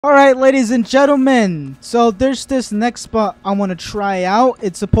Alright, ladies and gentlemen, so there's this Nextbot I want to try out.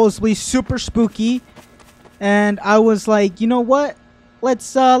 It's supposedly super spooky, and I was like, you know what?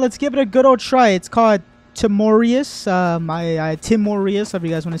 Let's give it a good old try. It's called Timorius, Timorius, however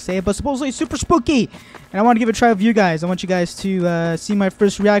you guys want to say it, but supposedly super spooky, and I want to give it a try with you guys. I want you guys to see my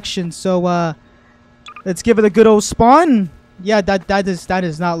first reaction. So let's give it a good old spawn. Yeah, that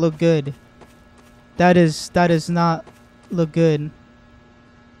does not look good. That does not look good.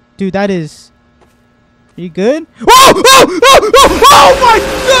 Dude, that is... Are you good? Oh! Oh! Oh! Oh! Oh my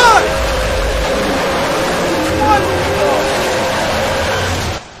god!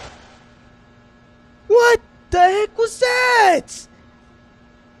 What the heck was that?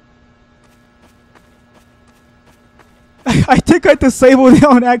 I think I disabled it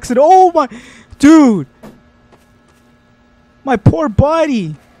on accident. Oh my... Dude! My poor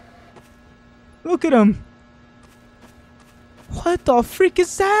body. Look at him. What the freak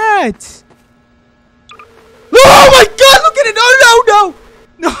is that? Oh my god, look at it! No, no,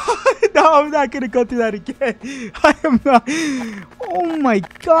 no! No, I'm not gonna go through that again. I am not. Oh my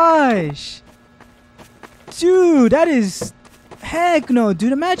gosh. Dude, that is... Heck no,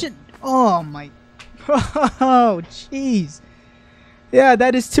 dude. Imagine... Oh my... Oh, jeez. Yeah,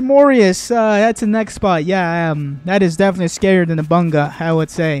 that is Timorius. That's a Nextbot. Yeah, that is definitely scarier than a bunga, I would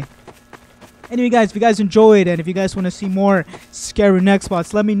say. Anyway, guys, if you guys enjoyed and if you guys want to see more scary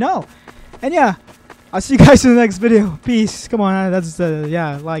Nextbots, let me know. And yeah, I'll see you guys in the next video. Peace. Come on, that's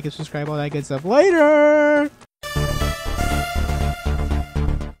yeah, like and subscribe, all that good stuff. Later.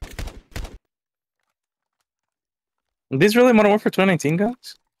 Are these really Modern Warfare 2019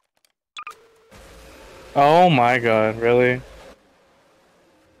 guns? Oh my god, really?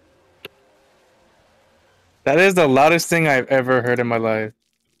 That is the loudest thing I've ever heard in my life.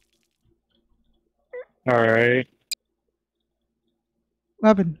 Alright. What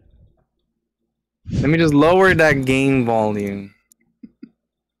happened? Let me just lower that game volume.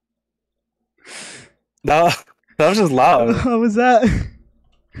 That was just loud. What was that?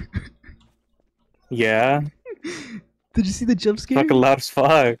 Yeah. Did you see the jump scare? Fucking loud as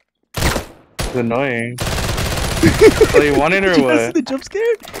fuck. It's annoying. Oh, you want it or Did you what? guys see the jump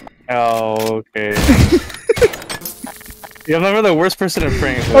scare? Oh, okay. Yeah, I'm never the worst person to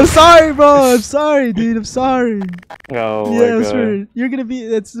prank. I'm sorry, bro. I'm sorry, dude. I'm sorry. Oh, yeah, my that's god. for you're gonna be.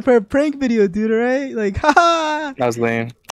 That's for a prank video, dude. Alright, like, haha. That was lame.